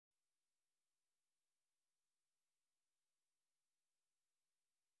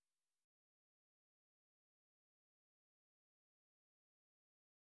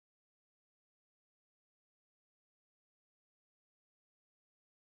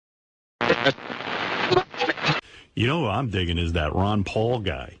You know what I'm digging is that Ron Paul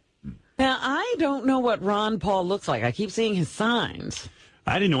guy. Now, I don't know what Ron Paul looks like. I keep seeing his signs.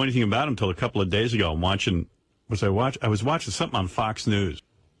 I didn't know anything about him until a couple of days ago. I was watching something on Fox News,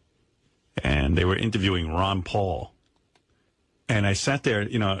 and they were interviewing Ron Paul. And I sat there,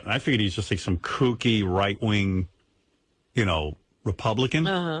 I figured he's just like some kooky right-wing, Republican.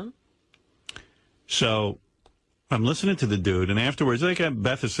 Uh-huh. So I'm listening to the dude, and afterwards,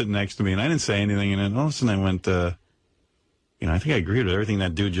 Beth is sitting next to me, and I didn't say anything, and then all of a sudden I went, I think I agreed with everything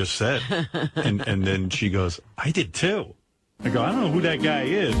that dude just said. and then she goes, I did too. I go, I don't know who that guy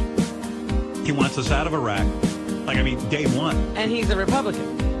is. He wants us out of Iraq. Day one. And he's a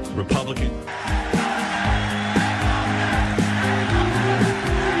Republican. Republican.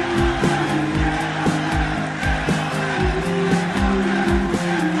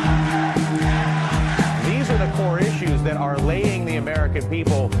 These are the core issues that are laying the American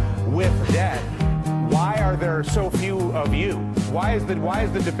people with debt. Why are there so few of you? Why is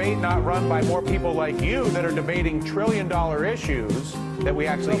the debate not run by more people like you that are debating trillion-dollar issues that we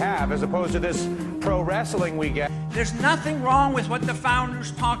actually have, as opposed to this pro wrestling we get? There's nothing wrong with what the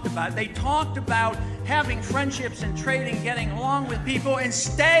founders talked about. They talked about having friendships and trading, getting along with people, and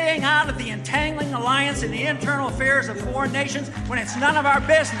staying out of the entangling alliance in the internal affairs of foreign nations when it's none of our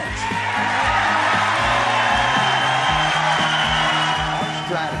business. Our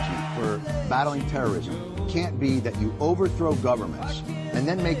strategy for battling terrorism can't be that you overthrow governments and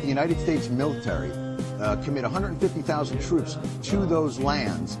then make the United States military commit 150,000 troops to those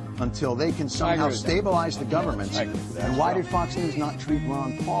lands until they can somehow stabilize the governments. And why did Fox News not treat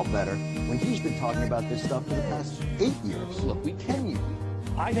Ron Paul better when he's been talking about this stuff for the past 8 years? Look, 10 years.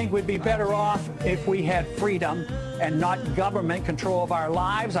 I think we'd be better off if we had freedom and not government control of our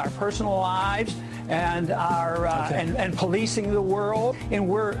lives, our personal lives, and our and policing the world. And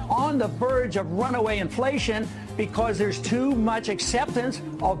we're on the verge of runaway inflation because there's too much acceptance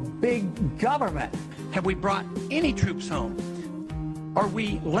of big government. Have we brought any troops home? Are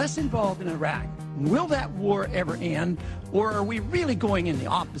we less involved in Iraq? Will that war ever end? Or are we really going in the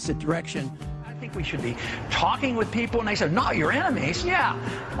opposite direction? I think we should be talking with people, and they say, no, you're enemies. Yeah,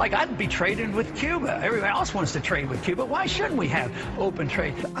 like I'd be trading with Cuba. Everybody else wants to trade with Cuba. Why shouldn't we have open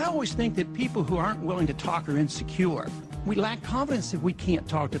trade? I always think that people who aren't willing to talk are insecure. We lack confidence if we can't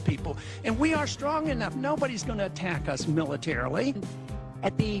talk to people. And we are strong enough. Nobody's going to attack us militarily.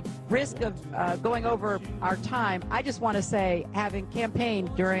 At the risk of going over our time, I just want to say, having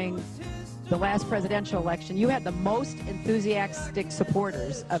campaigned during the last presidential election, you had the most enthusiastic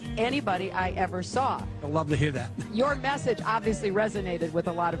supporters of anybody I ever saw. I'd love to hear that. Your message obviously resonated with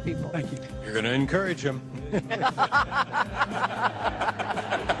a lot of people. Thank you. You're going to encourage him.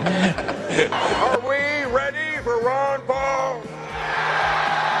 Are we ready for Ron Paul?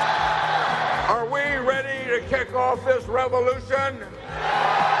 Are we ready to kick off this revolution?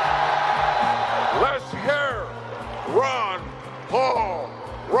 Let's hear Ron Paul.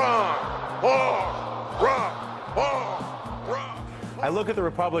 Ron Paul. Ron Paul. Ron. I look at the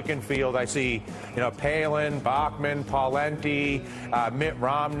Republican field, I see, Palin, Bachmann, Pawlenty, Mitt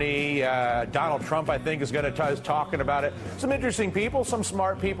Romney, Donald Trump, I think, is talking about it. Some interesting people, some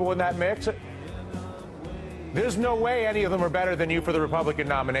smart people in that mix. There's no way any of them are better than you for the Republican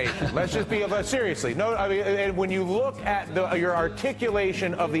nomination. Let's just be seriously. No, I mean, and when you look at your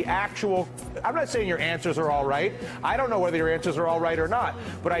articulation of the actual, I'm not saying your answers are all right. I don't know whether your answers are all right or not,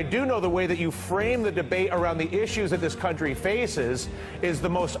 but I do know the way that you frame the debate around the issues that this country faces is the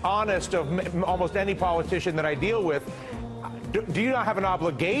most honest of almost any politician that I deal with. Do you not have an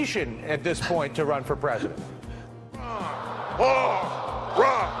obligation at this point to run for president? Paul.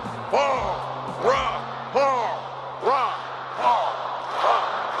 Ron Paul. Ron Paul. Ron Paul. Ron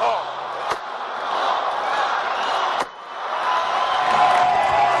Paul.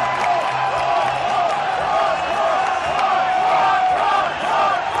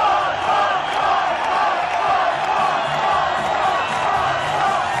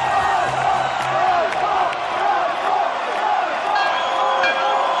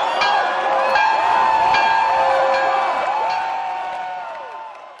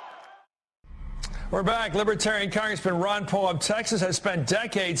 We're back. Libertarian Congressman Ron Paul of Texas has spent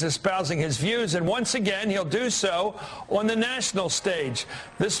decades espousing his views, and once again, he'll do so on the national stage.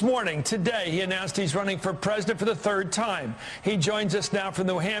 This morning, today, he announced he's running for president for the third time. He joins us now from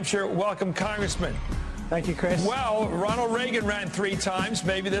New Hampshire. Welcome, Congressman. Thank you, Chris. Well, Ronald Reagan ran 3 times.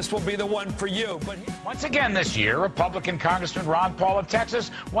 Maybe this will be the one for you. But once again this year, Republican Congressman Ron Paul of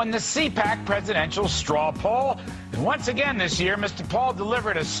Texas won the CPAC presidential straw poll. And once again this year, Mr. Paul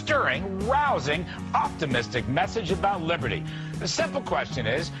delivered a stirring, rousing, optimistic message about liberty. The simple question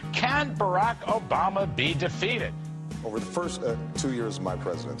is, can Barack Obama be defeated? Over the first 2 years of my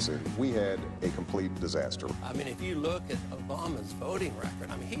presidency, we had a complete disaster. I mean, if you look at Obama's voting record,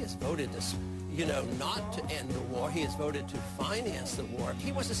 I mean, he has voted to, you know, not to end the war. He has voted to finance the war.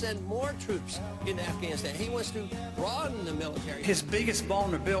 He wants to send more troops in Afghanistan. He wants to broaden the military. His biggest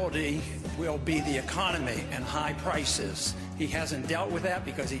vulnerability will be the economy and high prices. He hasn't dealt with that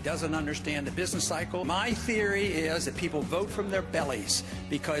because he doesn't understand the business cycle. My theory is that people vote from their bellies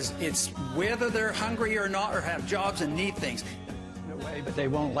because it's whether they're hungry or not or have jobs and need things. Way, but they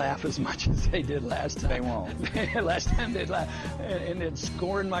won't laugh as much as they did last time. They won't. Last time they'd laugh and they'd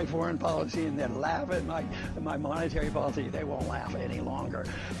scorn my foreign policy and they'd laugh at my monetary policy. They won't laugh any longer.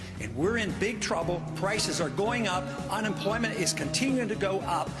 And we're in big trouble. Prices are going up. Unemployment is continuing to go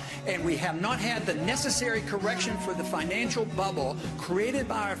up. And we have not had the necessary correction for the financial bubble created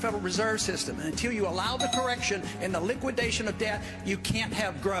by our Federal Reserve System. And until you allow the correction and the liquidation of debt, you can't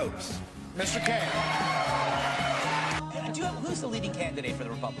have growth. Mr. Kaine. Who's the leading candidate for the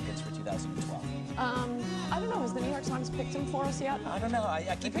Republicans for 2012? I don't know. Has the New York Times picked him for us yet? I don't know.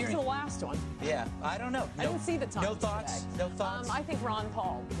 I keep hearing the last one. Yeah, I don't know. I didn't see the Times. No thoughts? Today. No thoughts? I think Ron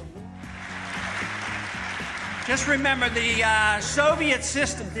Paul. Just remember, the Soviet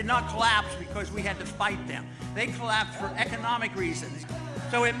system did not collapse because we had to fight them. They collapsed for economic reasons.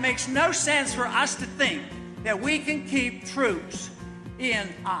 So it makes no sense for us to think that we can keep troops in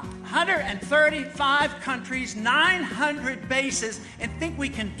 135 countries, 900 bases, and think we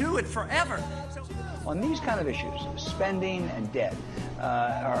can do it forever. On these kind of issues, spending and debt,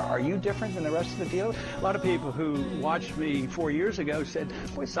 are you different than the rest of the field? A lot of people who watched me 4 years ago said,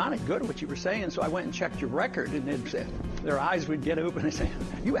 boy, it sounded good what you were saying, so I went and checked your record, and their eyes would get open and say,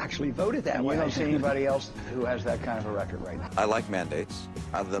 you actually voted that way. You don't see anybody else who has that kind of a record right now. I like mandates.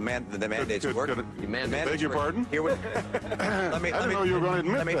 The mandates work. Beg your pardon? Here we, I didn't know you were going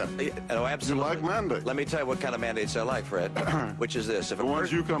to admit that. No, absolutely. You like mandates. Let me tell you what kind of mandates I like, Fred, which is this. If the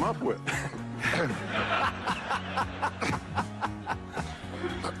ones you come up with.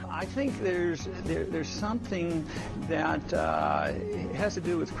 I think there's something that has to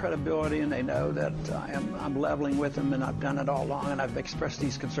do with credibility, and they know that I'm leveling with them, and I've done it all along, and I've expressed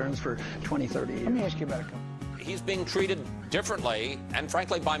these concerns for 20, 30 years. Let me ask you about a couple. He's being treated differently, and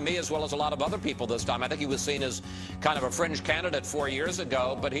frankly by me as well as a lot of other people this time. I think he was seen as kind of a fringe candidate 4 years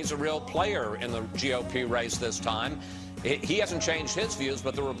ago, but he's a real player in the GOP race this time. He hasn't changed his views,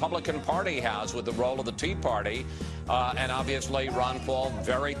 but the Republican Party has with the role of the Tea Party. And obviously, Ron Paul,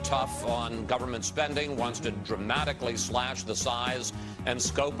 very tough on government spending, wants to dramatically slash the size and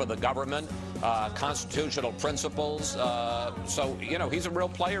scope of the government, constitutional principles. So, you know, he's a real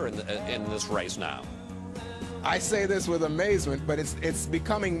player in this race now. I say this with amazement, but it's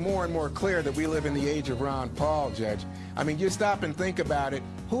becoming more and more clear that we live in the age of Ron Paul, Judge. I mean, you stop and think about it.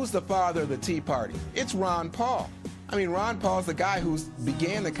 Who's the father of the Tea Party? It's Ron Paul. I mean, Ron Paul's the guy who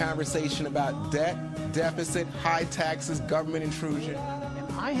began the conversation about debt, deficit, high taxes, government intrusion.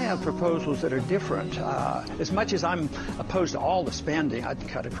 I have proposals that are different. As much as I'm opposed to all the spending, I'd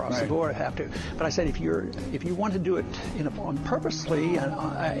cut across the board. I have to. But I said, if you want to do it on purposely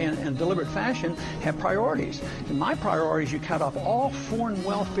and deliberate fashion, have priorities. And my priorities, you cut off all foreign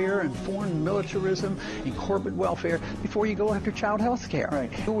welfare and foreign militarism and corporate welfare before you go after child health care.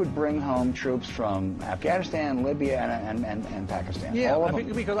 Right. Who would bring home troops from Afghanistan, Libya, and Pakistan? Yeah,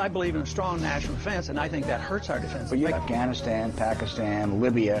 because I believe in a strong national defense, and I think that hurts our defense. But you Afghanistan, Pakistan,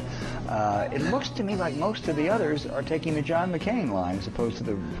 Libya. It looks to me like most of the others are taking the John McCain line as opposed to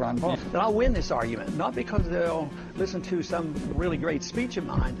the Ron Paul. And I'll win this argument, not because they'll listen to some really great speech of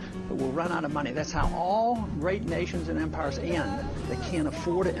mine, but we'll run out of money. That's how all great nations and empires end. They can't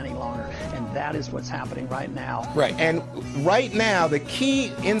afford it any longer, and that is what's happening right now. Right, and right now the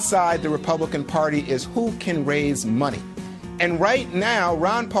key inside the Republican Party is who can raise money. And right now,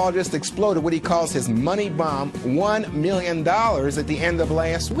 Ron Paul just exploded what he calls his money bomb, $1 million at the end of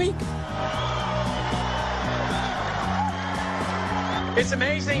last week. It's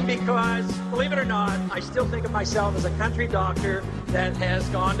amazing because, believe it or not, I still think of myself as a country doctor that has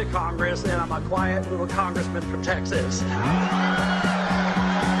gone to Congress, and I'm a quiet little congressman from Texas.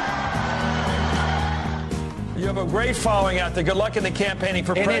 You have a great following out there. Good luck in the campaigning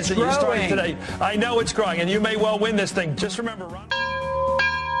for president. You started today. I know it's growing, and you may well win this thing. Just remember, Ron.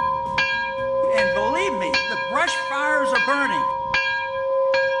 And believe me, the brush fires are burning.